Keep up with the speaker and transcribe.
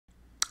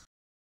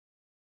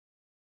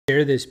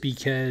Share this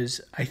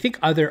because I think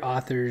other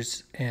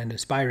authors and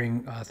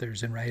aspiring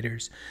authors and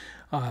writers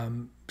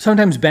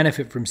sometimes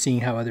benefit from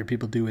seeing how other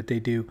people do what they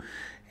do.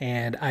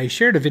 And I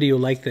shared a video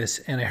like this,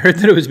 and I heard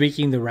that it was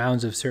making the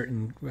rounds of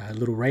certain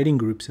little writing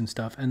groups and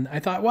stuff. And I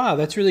thought, wow,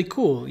 that's really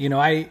cool. You know,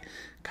 I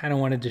kind of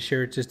wanted to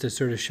share it just to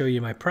sort of show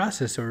you my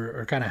process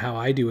or kind of how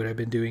I do what I've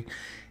been doing.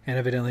 And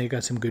evidently I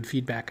got some good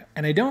feedback.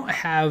 And I don't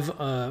have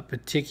a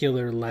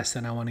particular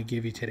lesson I want to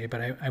give you today,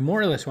 but I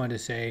more or less wanted to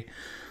say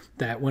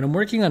that when I'm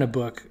working on a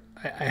book,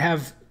 I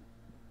have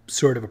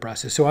sort of a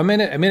process. So I'm in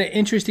an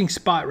interesting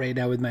spot right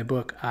now with my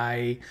book.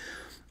 I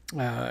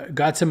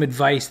got some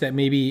advice that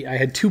maybe I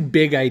had too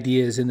big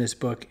ideas in this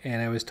book,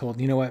 and I was told,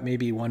 you know what,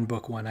 maybe one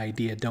book, one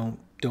idea. Don't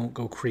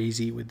go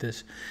crazy with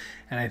this.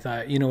 And I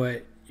thought, you know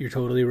what, you're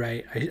totally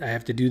right. I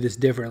have to do this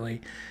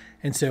differently.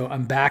 And so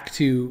I'm back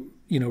to,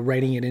 you know,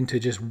 writing it into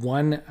just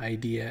one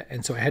idea.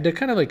 And so I had to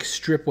kind of like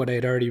strip what I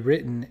had already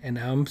written, and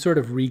now I'm sort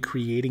of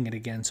recreating it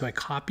again. So I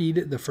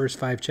copied the first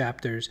 5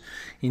 chapters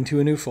into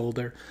a new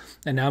folder,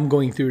 and now I'm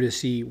going through to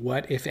see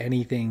what, if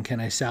anything, can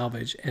I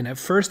salvage. And at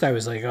first I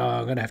was like, oh,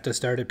 I'm gonna have to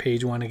start at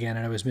page 1 again,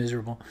 and I was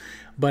miserable,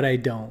 but I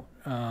don't.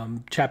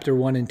 Chapter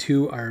 1 and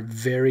 2 are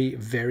very,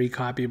 very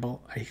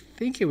copyable. I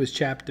think it was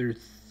chapter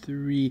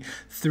 3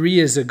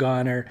 is a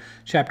goner.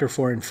 Chapter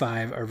 4 and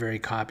 5 are very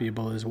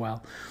copyable as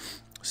well.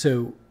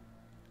 So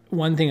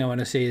one thing I want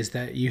to say is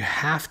that you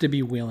have to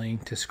be willing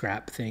to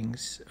scrap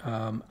things.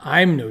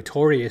 I'm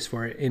notorious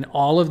for it. In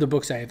all of the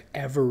books I have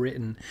ever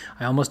written,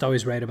 I almost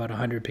always write about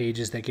 100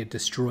 pages that get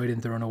destroyed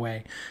and thrown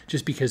away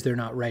just because they're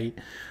not right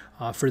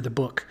for the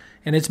book.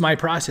 And it's my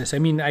process. I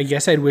mean, I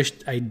guess I'd wish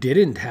I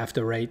didn't have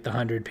to write the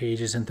 100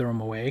 pages and throw them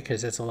away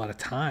because that's a lot of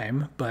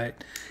time,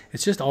 but it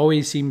just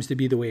always seems to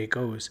be the way it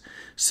goes.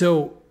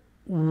 So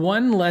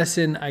one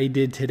lesson I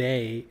did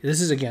today, this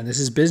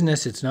is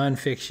business, it's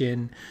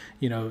nonfiction,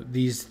 you know,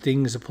 these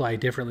things apply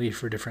differently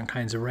for different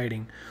kinds of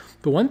writing.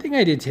 But one thing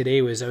I did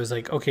today was I was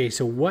like, okay,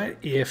 so what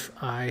if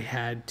I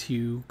had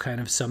to kind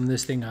of sum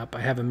this thing up?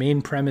 I have a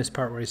main premise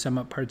part where I sum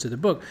up parts of the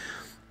book.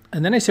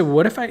 And then I said, well,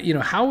 what if I, you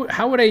know,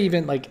 how would I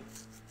even like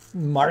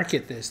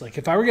market this? Like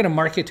if I were going to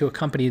market to a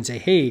company and say,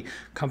 hey,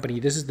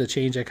 company, this is the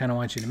change I kind of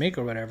want you to make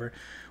or whatever,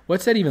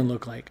 what's that even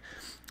look like?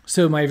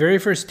 So my very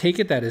first take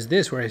at that is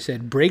this, where I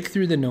said, break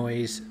through the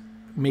noise,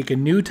 make a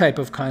new type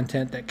of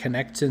content that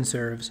connects and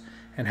serves,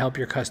 and help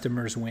your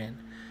customers win.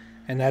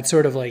 And that's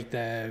sort of like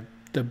the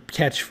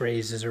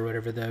catchphrases or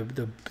whatever,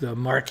 the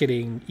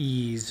marketing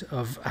ease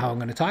of how I'm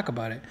going to talk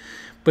about it.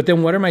 But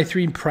then what are my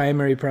 3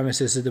 primary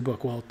premises of the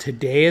book? Well,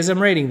 today as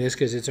I'm writing this,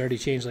 because it's already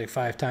changed like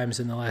 5 times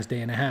in the last day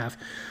and a half,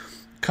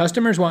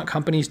 customers want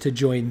companies to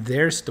join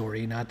their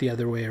story, not the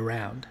other way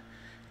around.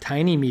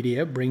 Tiny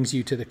media brings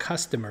you to the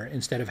customer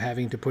instead of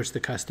having to push the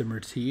customer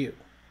to you.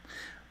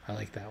 I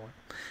like that one.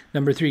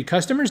 Number 3,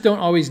 customers don't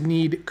always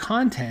need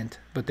content,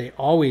 but they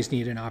always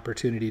need an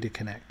opportunity to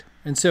connect.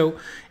 And so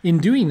in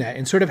doing that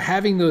and sort of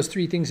having those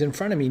 3 things in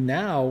front of me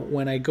now,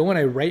 when I go and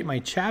I write my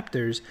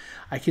chapters,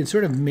 I can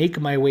sort of make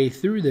my way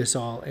through this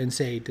all and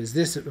say, does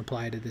this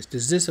apply to this?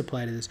 Does this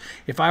apply to this?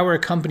 If I were a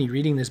company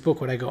reading this book,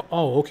 would I go,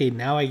 oh, okay,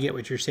 now I get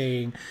what you're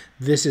saying.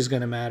 This is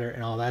going to matter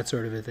and all that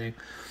sort of a thing.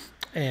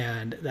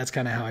 And that's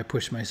kind of how I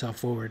push myself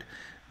forward.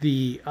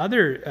 The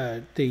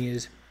other thing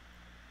is,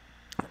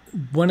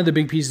 one of the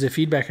big pieces of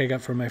feedback I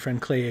got from my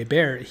friend Clay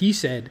Hebert, he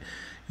said,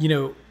 you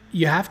know,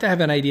 you have to have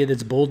an idea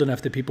that's bold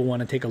enough that people want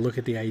to take a look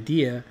at the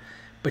idea,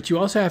 but you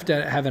also have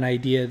to have an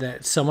idea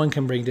that someone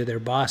can bring to their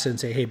boss and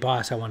say, hey,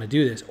 boss, I want to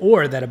do this.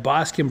 Or that a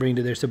boss can bring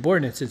to their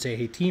subordinates and say,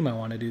 hey, team, I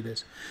want to do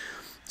this.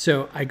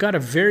 So I got a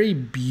very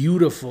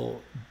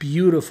beautiful,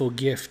 beautiful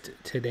gift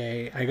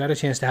today. I got a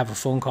chance to have a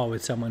phone call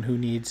with someone who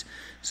needs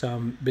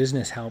some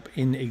business help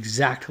in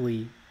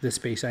exactly the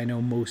space I know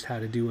most how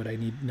to do what I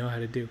know how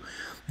to do.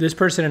 This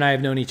person and I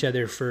have known each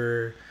other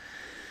for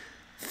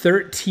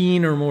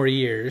 13 or more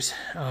years,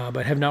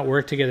 but have not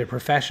worked together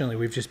professionally.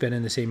 We've just been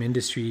in the same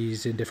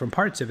industries in different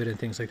parts of it and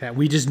things like that.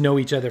 We just know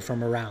each other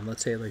from around,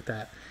 let's say it like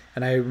that.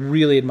 And I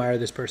really admire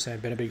this person.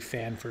 I've been a big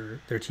fan for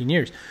 13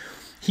 years.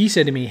 He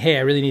said to me, hey, I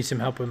really need some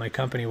help with my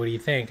company. What do you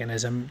think? And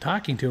as I'm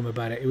talking to him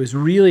about it, it was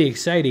really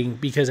exciting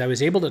because I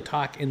was able to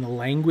talk in the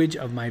language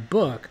of my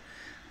book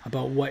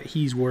about what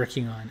he's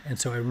working on. And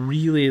so I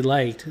really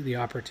liked the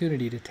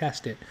opportunity to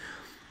test it.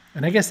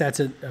 And I guess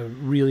that's a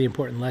really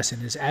important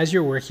lesson is as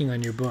you're working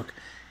on your book,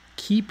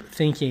 keep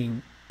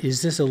thinking,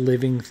 is this a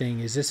living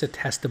thing? Is this a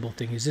testable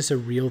thing? Is this a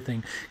real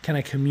thing? Can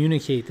I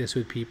communicate this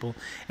with people?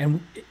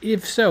 And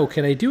if so,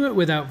 can I do it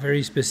without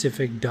very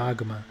specific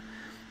dogma?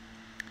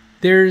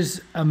 There's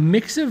a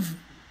mix of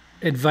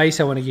advice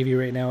I want to give you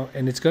right now,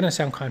 and it's going to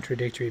sound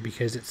contradictory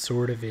because it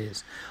sort of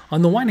is.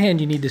 On the one hand,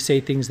 you need to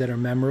say things that are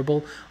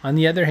memorable. On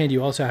the other hand,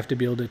 you also have to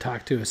be able to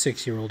talk to a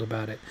 6-year-old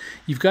about it.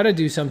 You've got to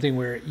do something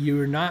where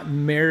you're not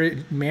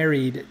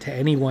married to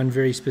any one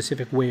very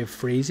specific way of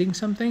phrasing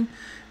something,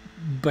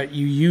 but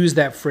you use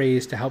that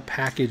phrase to help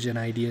package an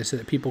idea so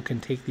that people can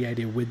take the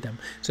idea with them.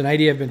 It's an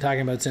idea I've been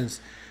talking about since,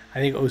 I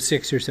think,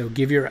 '06 or so.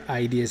 Give your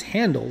ideas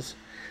handles,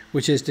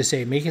 which is to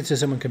say, make it so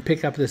someone can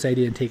pick up this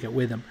idea and take it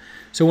with them.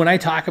 So when I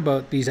talk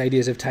about these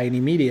ideas of tiny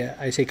media,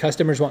 I say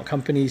customers want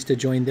companies to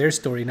join their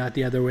story, not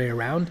the other way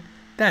around.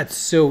 That's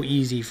so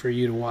easy for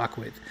you to walk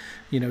with.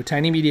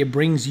 Tiny media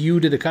brings you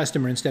to the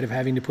customer instead of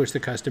having to push the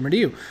customer to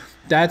you.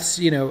 That's,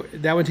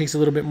 that one takes a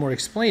little bit more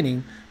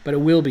explaining, but it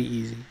will be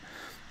easy.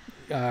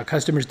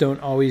 Customers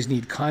don't always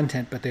need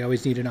content, but they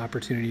always need an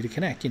opportunity to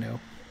connect.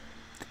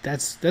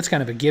 That's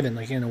kind of a given.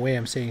 Like, in a way,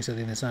 I'm saying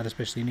something that's not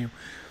especially new.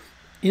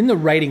 In the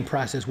writing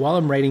process, while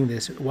I'm writing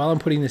this, while I'm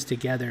putting this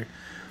together,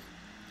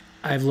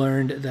 I've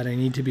learned that I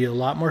need to be a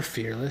lot more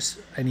fearless.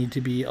 I need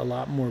to be a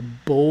lot more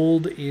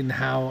bold in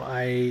how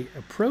I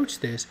approach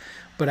this,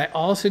 but I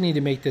also need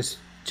to make this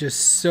just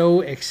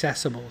so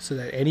accessible so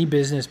that any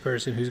business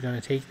person who's going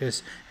to take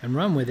this and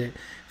run with it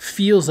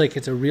feels like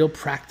it's a real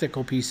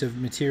practical piece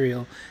of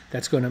material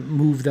that's going to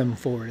move them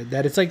forward,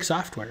 that it's like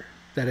software,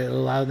 that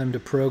it'll allow them to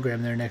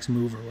program their next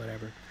move or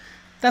whatever.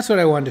 That's what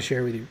I wanted to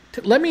share with you.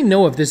 Let me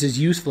know if this is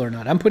useful or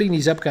not. I'm putting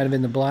these up kind of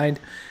in the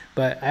blind,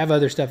 but I have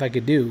other stuff I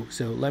could do.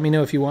 So let me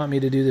know if you want me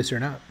to do this or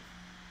not.